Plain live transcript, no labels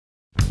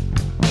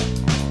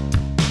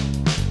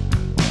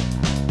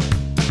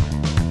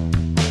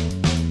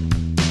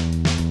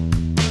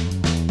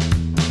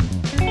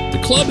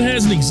club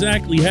hasn't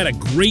exactly had a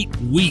great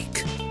week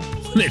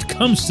when it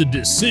comes to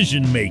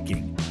decision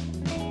making.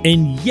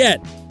 And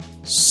yet,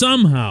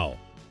 somehow,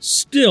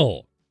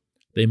 still,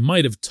 they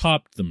might have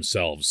topped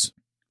themselves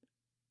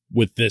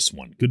with this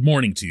one. Good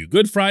morning to you.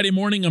 Good Friday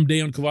morning. I'm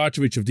Dejan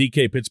Kovacevic of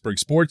DK Pittsburgh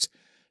Sports.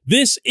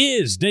 This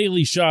is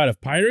Daily Shot of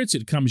Pirates.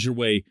 It comes your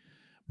way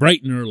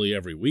bright and early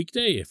every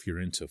weekday. If you're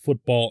into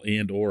football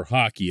and or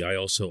hockey, I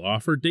also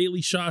offer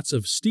daily shots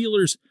of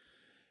Steelers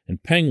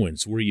and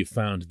Penguins, where you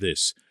found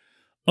this.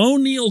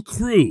 Oneil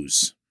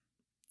Cruz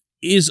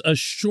is a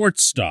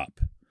shortstop.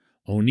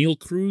 Oneil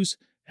Cruz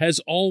has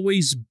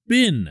always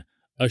been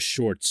a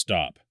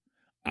shortstop.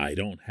 I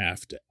don't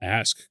have to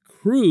ask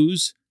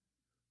Cruz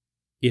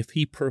if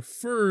he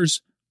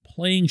prefers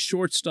playing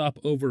shortstop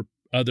over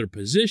other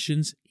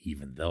positions,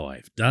 even though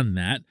I've done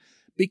that,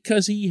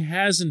 because he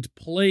hasn't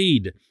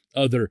played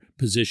other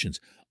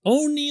positions.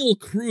 Oneil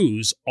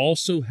Cruz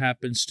also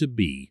happens to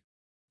be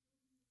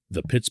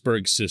the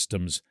Pittsburgh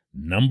system's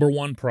number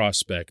one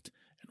prospect and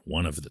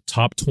one of the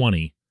top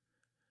 20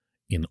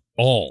 in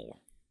all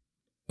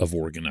of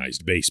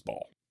organized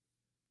baseball.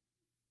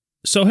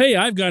 So, hey,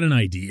 I've got an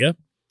idea.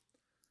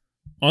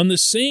 On the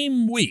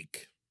same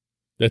week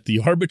that the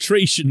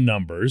arbitration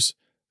numbers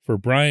for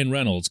Bryan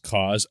Reynolds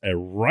cause a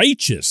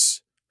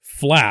righteous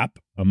flap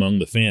among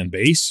the fan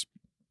base,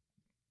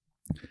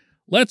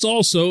 let's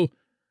also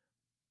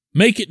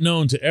make it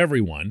known to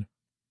everyone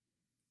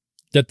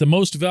that the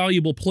most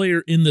valuable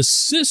player in the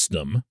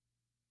system,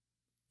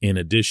 in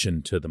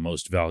addition to the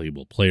most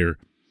valuable player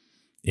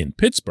in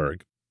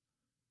Pittsburgh,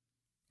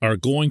 are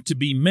going to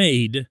be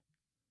made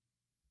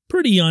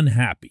pretty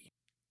unhappy.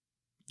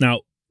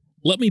 Now,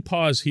 let me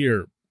pause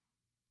here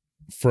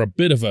for a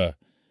bit of a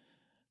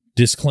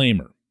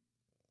disclaimer.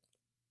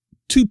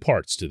 Two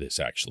parts to this,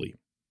 actually.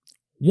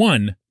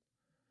 One,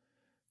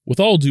 with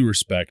all due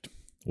respect,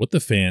 what the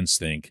fans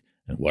think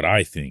and what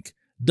I think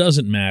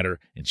doesn't matter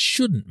and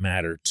shouldn't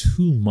matter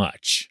too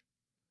much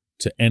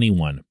to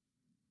anyone,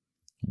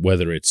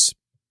 whether it's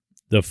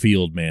the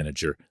field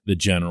manager, the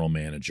general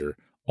manager,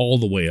 all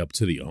the way up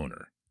to the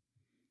owner.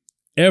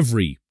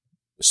 Every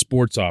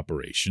sports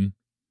operation,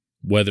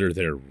 whether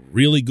they're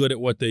really good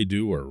at what they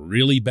do or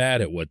really bad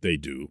at what they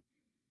do,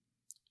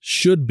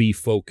 should be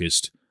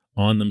focused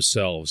on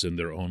themselves and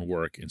their own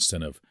work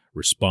instead of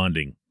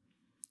responding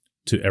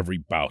to every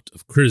bout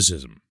of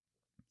criticism.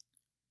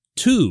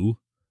 Two,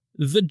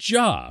 the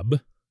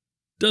job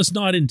does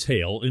not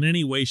entail in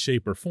any way,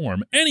 shape, or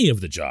form, any of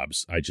the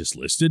jobs I just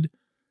listed,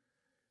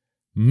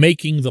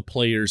 making the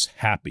players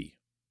happy.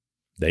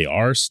 They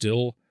are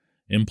still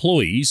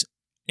employees,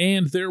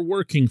 and they're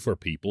working for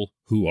people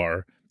who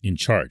are in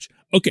charge.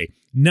 Okay,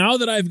 now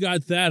that I've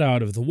got that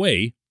out of the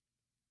way,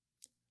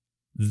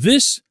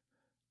 this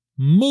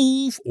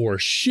move or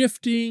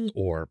shifting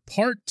or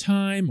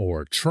part-time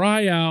or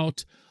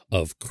tryout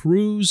of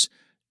Cruz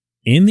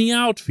in the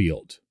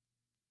outfield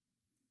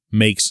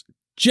makes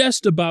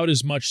just about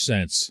as much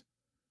sense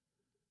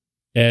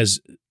as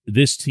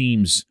this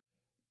team's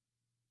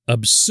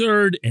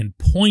absurd and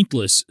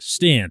pointless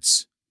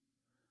stance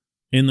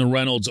in the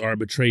Reynolds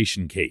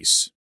arbitration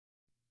case,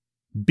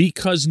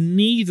 because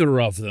neither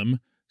of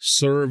them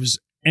serves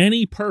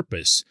any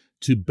purpose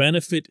to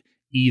benefit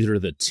either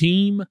the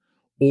team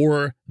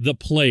or the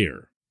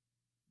player.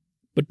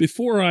 But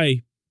before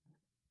I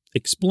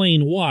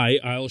explain why,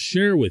 I'll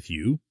share with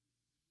you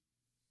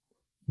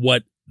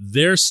what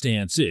their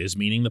stance is,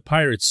 meaning the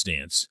Pirates'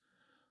 stance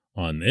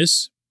on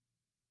this.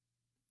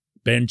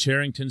 Ben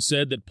Cherington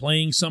said that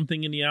playing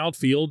something in the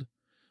outfield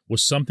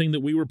was something that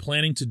we were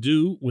planning to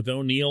do with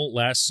Oneil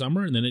last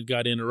summer, and then it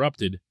got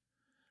interrupted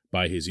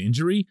by his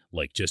injury.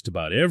 Like just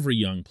about every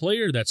young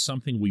player, that's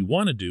something we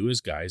want to do as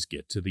guys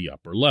get to the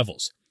upper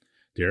levels.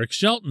 Derek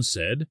Shelton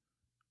said,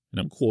 and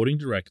I'm quoting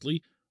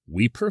directly,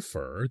 "We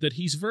prefer that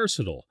he's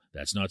versatile."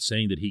 That's not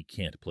saying that he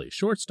can't play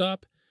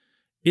shortstop.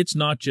 It's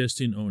not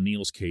just in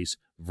Oneil's case.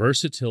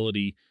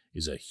 Versatility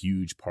is a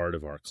huge part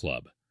of our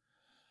club.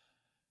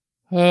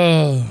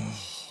 Oh,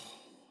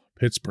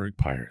 Pittsburgh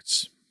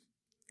Pirates.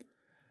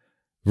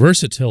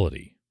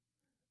 Versatility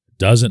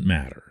doesn't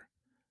matter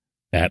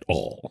at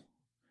all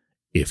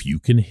if you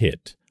can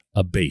hit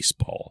a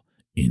baseball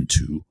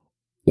into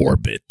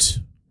orbit.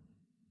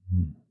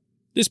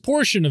 This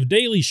portion of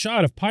Daily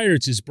Shot of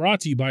Pirates is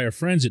brought to you by our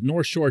friends at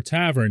North Shore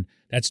Tavern.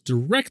 That's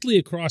directly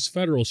across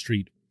Federal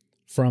Street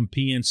from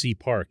PNC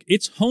Park.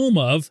 It's home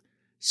of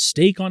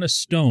Steak on a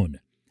Stone,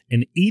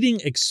 an eating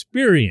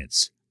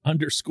experience,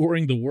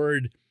 underscoring the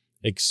word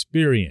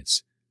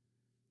experience.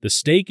 The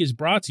steak is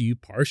brought to you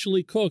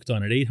partially cooked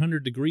on an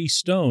 800-degree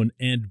stone,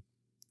 and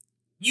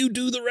you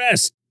do the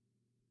rest.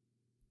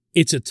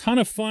 It's a ton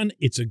of fun,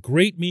 it's a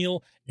great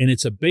meal, and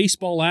it's a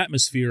baseball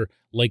atmosphere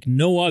like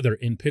no other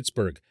in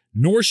Pittsburgh.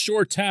 North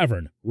Shore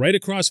Tavern, right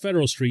across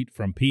Federal Street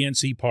from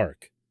PNC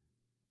Park.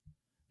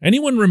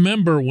 Anyone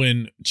remember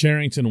when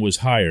Cherington was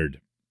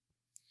hired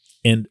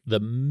and the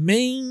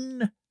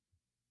main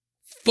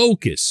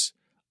focus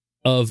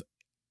of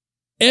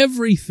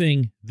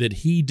everything that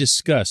he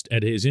discussed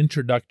at his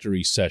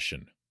introductory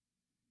session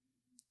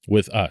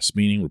with us,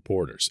 meaning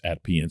reporters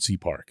at PNC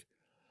Park,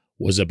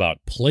 was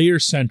about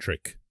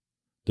player-centric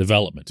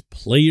development,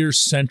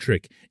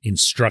 player-centric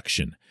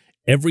instruction.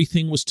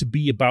 Everything was to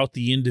be about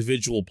the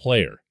individual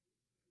player.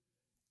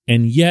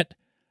 And yet,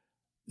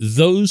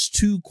 those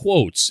two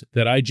quotes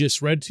that I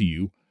just read to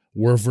you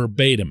were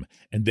verbatim,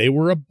 and they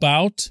were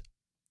about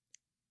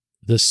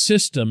the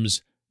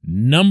system's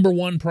number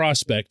one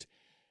prospect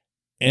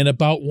and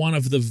about one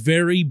of the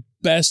very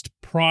best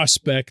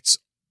prospects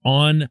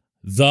on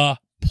the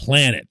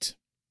planet.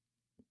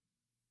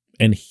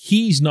 And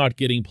he's not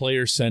getting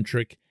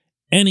player-centric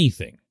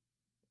anything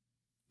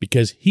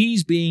because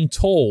he's being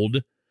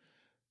told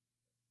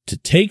to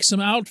take some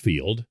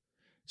outfield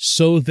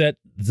so that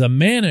the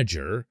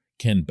manager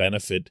can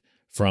benefit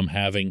from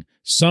having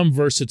some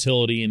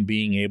versatility and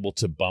being able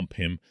to bump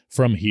him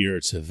from here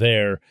to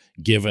there,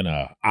 given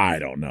I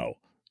don't know,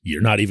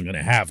 you're not even going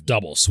to have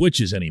double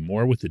switches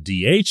anymore with the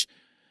DH.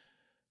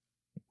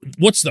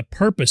 What's the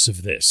purpose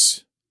of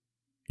this?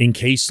 In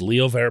case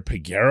Liover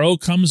Peguero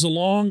comes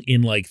along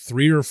in like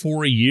 3 or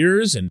 4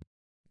 years and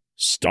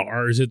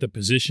stars at the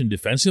position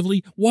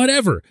defensively?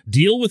 Whatever.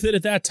 Deal with it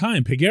at that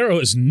time.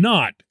 Peguero is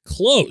not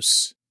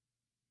close.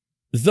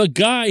 The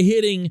guy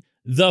hitting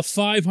the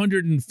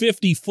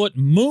 550-foot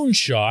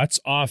moonshots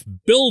off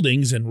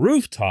buildings and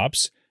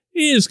rooftops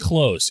is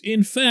close.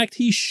 In fact,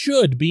 he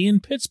should be in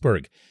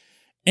Pittsburgh.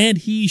 And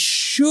he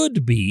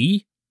should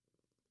be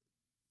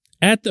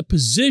at the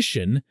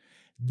position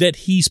that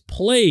he's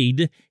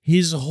played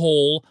his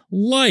whole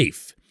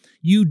life.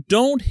 You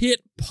don't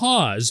hit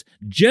pause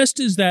just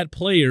as that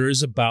player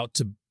is about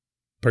to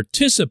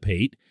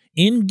participate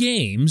in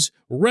games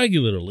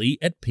regularly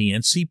at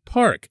PNC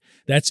Park.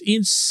 That's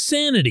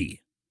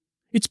insanity.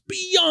 It's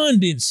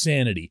beyond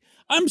insanity.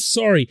 I'm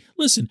sorry.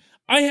 Listen,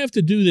 I have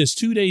to do this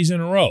 2 days in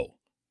a row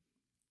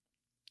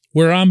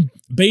where I'm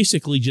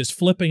basically just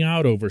flipping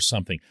out over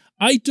something.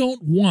 I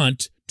don't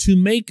want to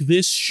make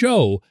this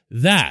show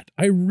that.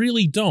 I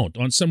really don't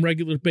on some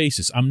regular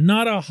basis. I'm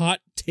not a hot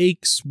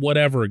takes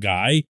whatever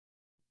guy,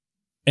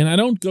 and I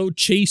don't go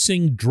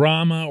chasing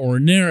drama or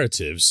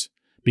narratives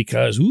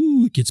because,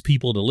 it gets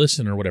people to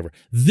listen or whatever.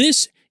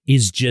 This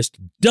is just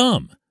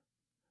dumb.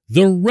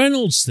 The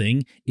Reynolds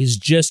thing is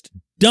just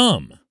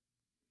dumb.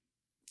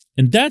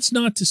 And that's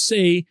not to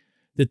say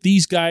that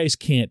these guys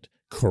can't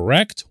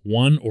correct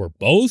one or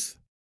both,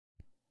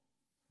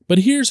 but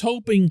here's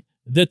hoping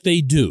that they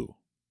do.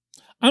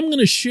 I'm going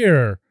to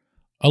share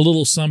a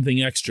little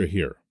something extra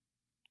here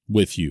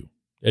with you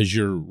as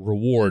your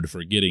reward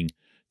for getting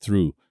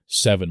through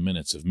 7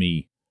 minutes of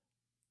me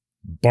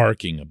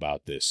barking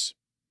about this.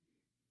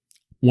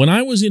 When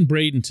I was in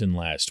Bradenton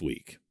last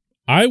week,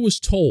 I was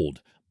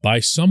told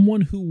by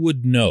someone who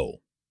would know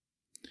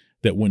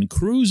that when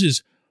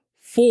Cruz's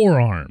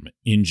forearm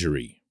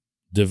injury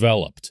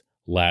developed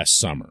last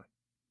summer,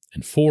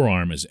 and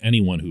forearm, as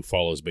anyone who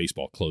follows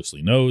baseball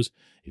closely knows,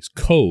 is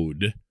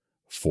code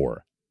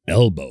for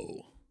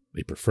elbow.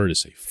 They prefer to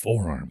say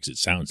forearm because it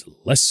sounds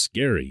less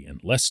scary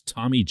and less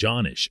Tommy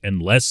John-ish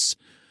and less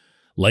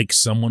like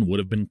someone would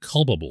have been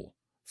culpable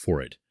for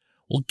it.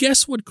 Well,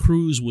 guess what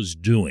Cruz was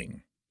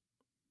doing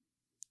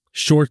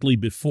shortly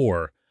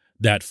before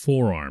that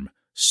forearm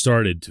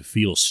started to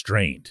feel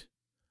strained?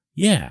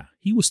 Yeah,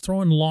 he was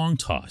throwing long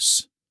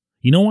toss.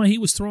 You know why he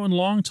was throwing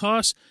long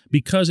toss?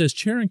 Because as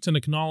Cherington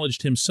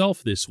acknowledged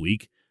himself this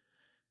week,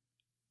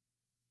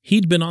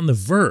 he'd been on the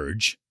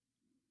verge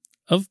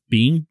of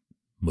being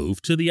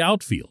moved to the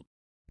outfield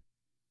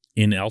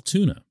in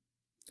Altoona.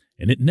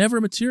 And it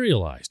never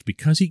materialized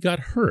because he got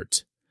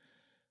hurt.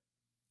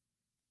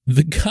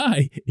 The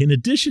guy, in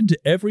addition to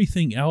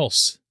everything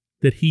else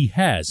that he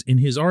has in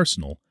his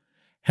arsenal,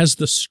 has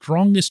the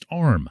strongest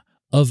arm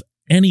of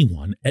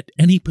anyone at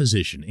any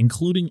position,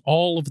 including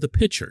all of the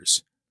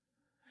pitchers.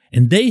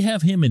 And they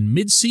have him in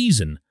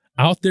midseason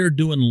out there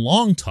doing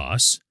long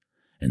toss,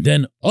 and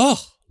then,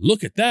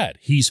 look at that,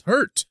 he's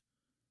hurt.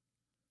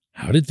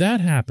 How did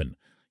that happen?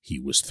 He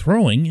was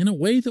throwing in a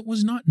way that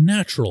was not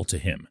natural to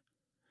him.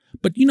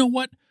 But you know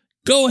what?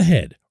 Go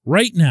ahead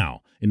right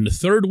now in the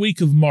 3rd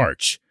week of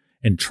March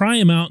and try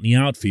him out in the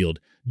outfield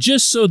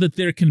just so that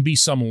there can be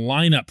some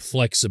lineup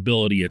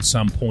flexibility at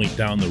some point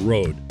down the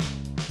road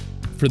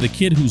for the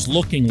kid who's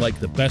looking like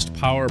the best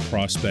power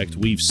prospect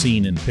we've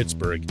seen in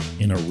Pittsburgh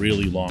in a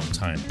really long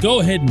time. Go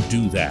ahead and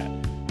do that.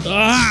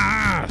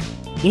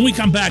 When we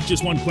come back,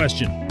 just one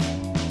question.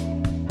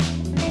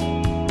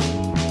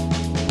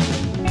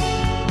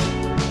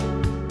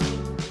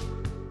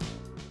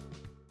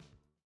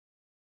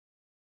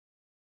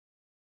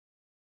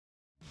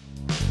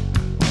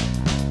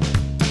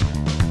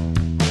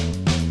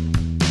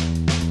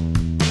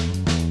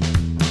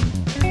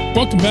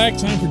 Welcome back.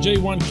 Time for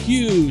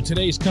J1Q.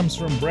 Today's comes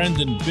from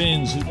Brendan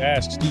Binns, who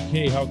asks,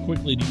 DK, how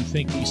quickly do you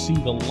think we see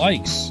the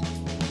likes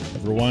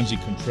of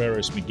Roansy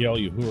Contreras, Miguel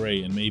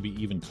Yajure, and maybe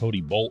even Cody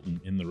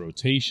Bolton in the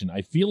rotation?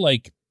 I feel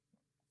like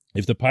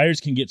if the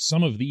Pirates can get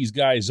some of these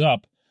guys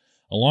up,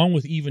 along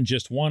with even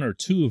just one or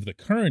two of the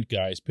current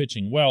guys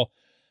pitching well,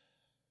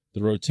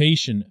 the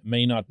rotation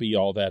may not be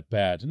all that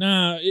bad.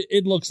 Nah,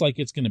 it looks like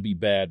it's going to be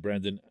bad,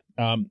 Brendan.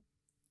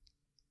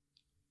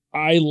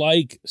 I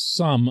like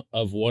some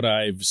of what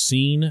I've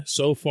seen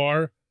so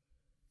far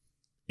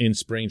in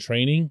spring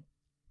training.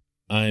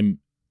 I'm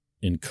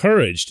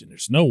encouraged, and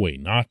there's no way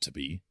not to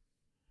be,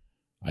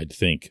 I'd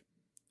think,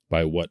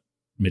 by what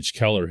Mitch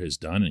Keller has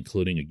done,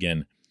 including,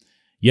 again,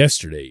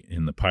 yesterday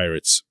in the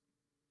Pirates'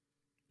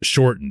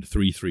 shortened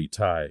 3-3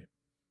 tie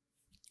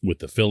with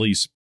the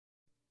Phillies.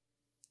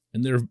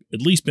 And there have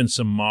at least been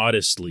some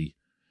modestly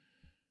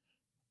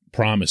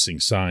promising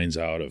signs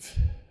out of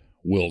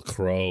Will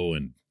Crowe.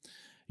 And,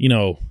 you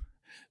know,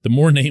 the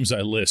more names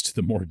I list,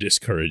 the more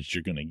discouraged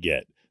you're going to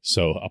get.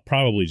 So I'll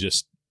probably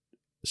just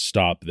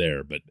stop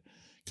there. But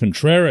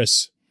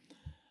Contreras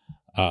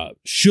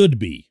should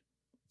be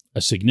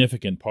a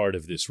significant part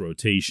of this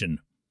rotation.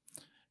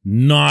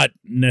 Not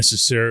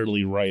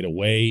necessarily right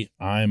away.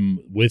 I'm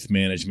with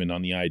management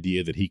on the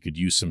idea that he could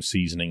use some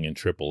seasoning in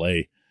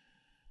AAA,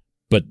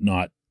 but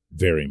not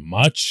very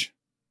much.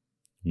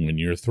 When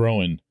you're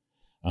throwing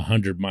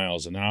 100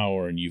 miles an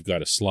hour and you've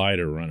got a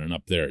slider running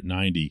up there at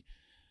 90,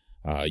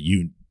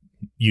 you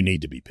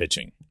need to be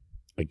pitching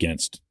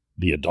against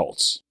the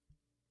adults.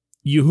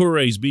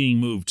 Uhure's being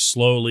moved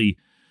slowly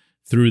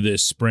through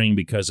this spring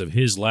because of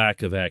his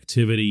lack of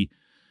activity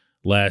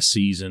last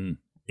season,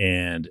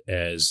 and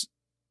as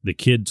the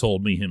kid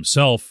told me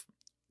himself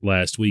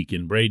last week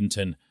in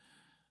Bradenton,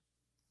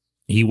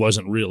 he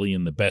wasn't really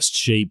in the best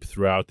shape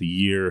throughout the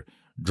year,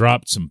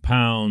 dropped some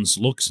pounds,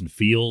 looks and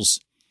feels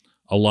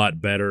a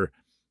lot better.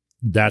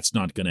 That's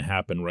not going to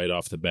happen right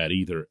off the bat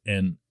either.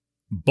 And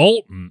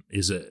Bolton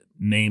is a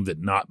name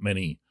that not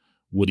many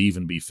would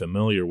even be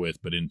familiar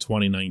with, but in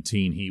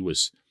 2019 he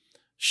was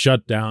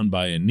shut down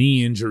by a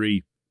knee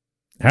injury,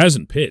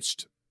 hasn't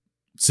pitched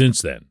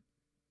since then.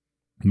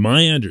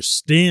 My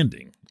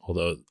understanding,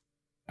 although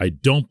I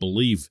don't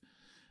believe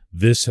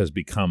this has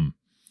become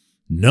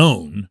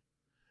known,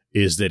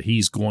 is that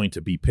he's going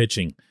to be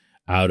pitching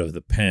out of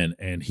the pen,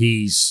 and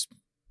he's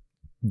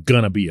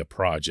going to be a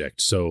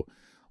project. So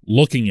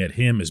looking at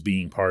him as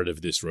being part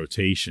of this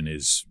rotation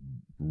is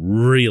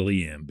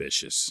really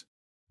ambitious.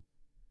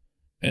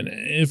 And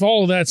if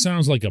all of that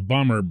sounds like a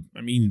bummer,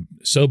 I mean,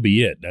 so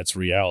be it. That's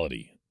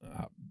reality.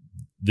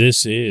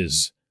 This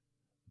is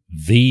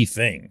the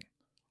thing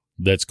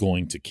that's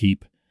going to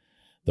keep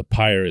the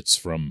Pirates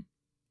from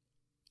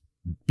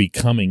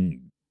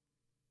becoming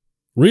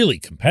really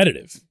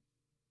competitive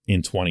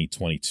in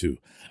 2022.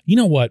 You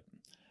know what?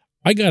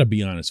 I got to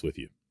be honest with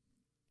you.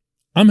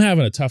 I'm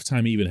having a tough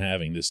time even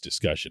having this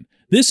discussion.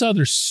 This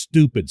other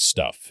stupid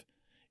stuff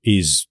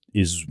is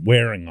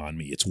wearing on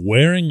me. It's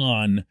wearing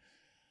on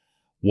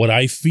what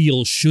I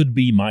feel should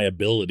be my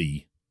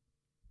ability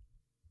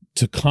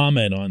to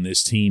comment on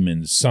this team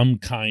in some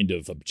kind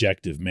of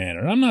objective manner.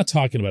 And I'm not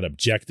talking about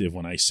objective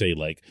when I say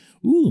like,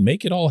 ooh,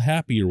 make it all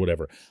happy or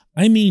whatever.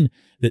 I mean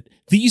that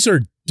these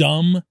are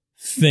dumb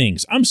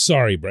things. I'm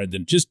sorry,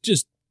 Brendan.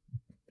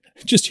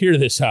 Just hear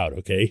this out,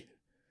 okay?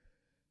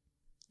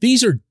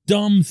 These are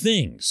dumb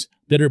things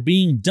that are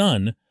being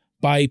done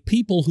by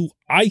people who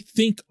I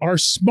think are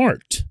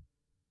smart.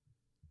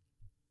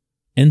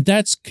 And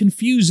that's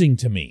confusing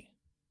to me.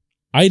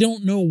 I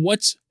don't know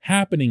what's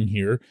happening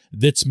here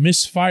that's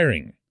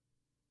misfiring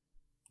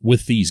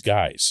with these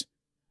guys.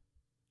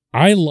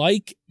 I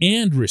like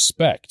and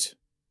respect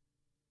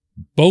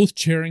both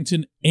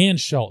Cherington and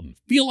Shelton.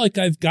 Feel like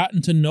I've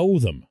gotten to know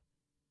them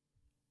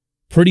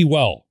pretty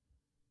well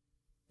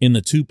in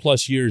the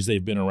 2+ years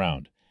they've been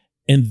around.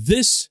 And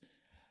this,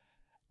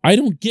 I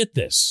don't get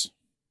this.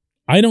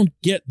 I don't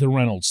get the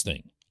Reynolds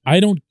thing. I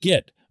don't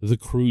get the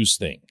Cruz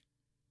thing.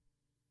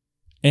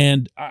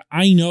 And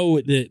I know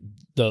that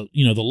the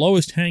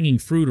lowest hanging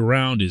fruit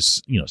around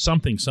is,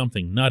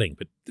 something nutting,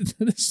 but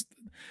this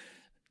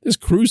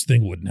Cruz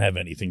thing wouldn't have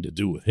anything to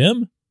do with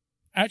him.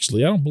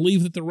 Actually, I don't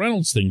believe that the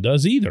Reynolds thing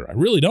does either. I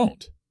really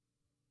don't.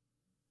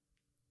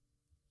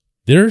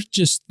 There's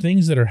just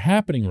things that are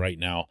happening right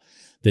now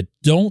that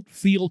don't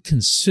feel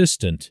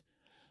consistent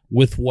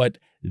with what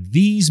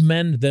these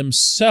men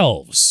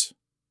themselves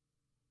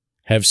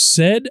have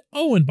said,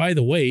 and by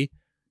the way,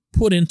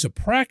 put into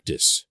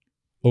practice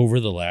over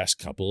the last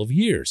couple of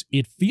years.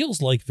 It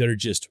feels like they're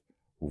just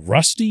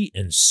rusty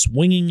and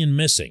swinging and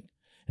missing.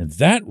 And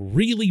that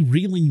really,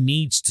 really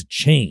needs to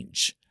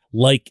change,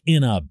 like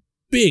in a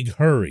big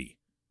hurry.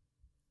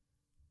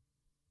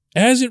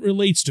 As it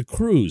relates to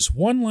Cruz,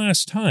 one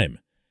last time,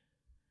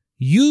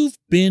 you've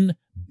been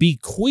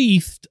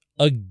bequeathed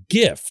a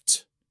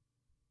gift.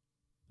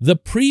 The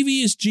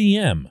previous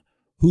GM,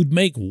 who'd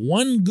make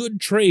one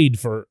good trade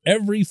for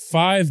every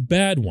 5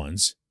 bad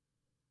ones,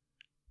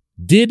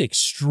 did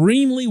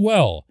extremely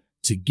well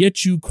to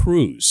get you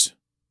Cruz.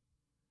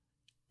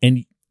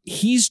 And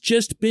he's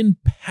just been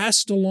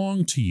passed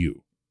along to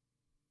you.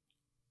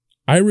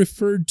 I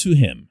referred to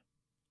him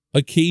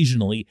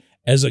occasionally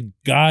as a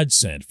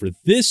godsend. For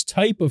this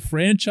type of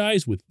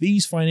franchise with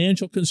these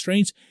financial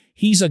constraints,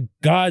 he's a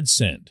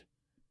godsend.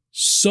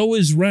 So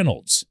is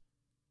Reynolds.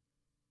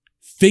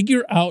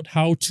 Figure out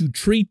how to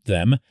treat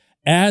them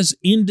as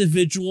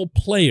individual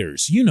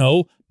players.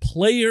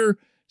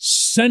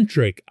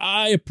 Player-centric.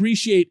 I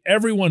appreciate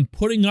everyone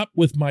putting up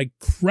with my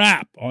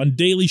crap on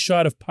Daily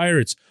Shot of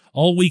Pirates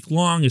all week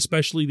long,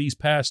 especially these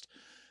past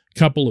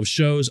couple of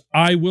shows.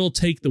 I will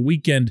take the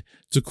weekend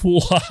to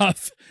cool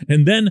off,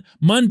 and then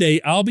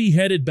Monday I'll be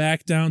headed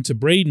back down to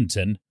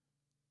Bradenton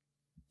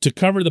to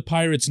cover the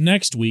Pirates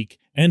next week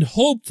and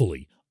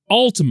hopefully,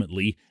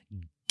 ultimately,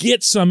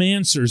 get some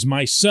answers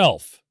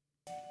myself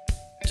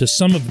to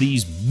some of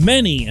these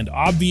many and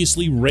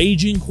obviously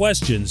raging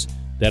questions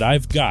that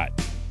I've got.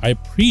 I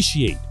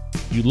appreciate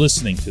you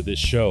listening to this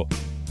show.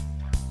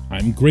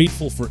 I'm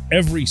grateful for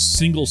every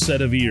single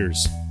set of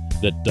ears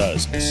that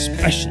does,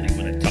 especially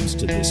when it comes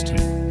to this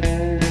team.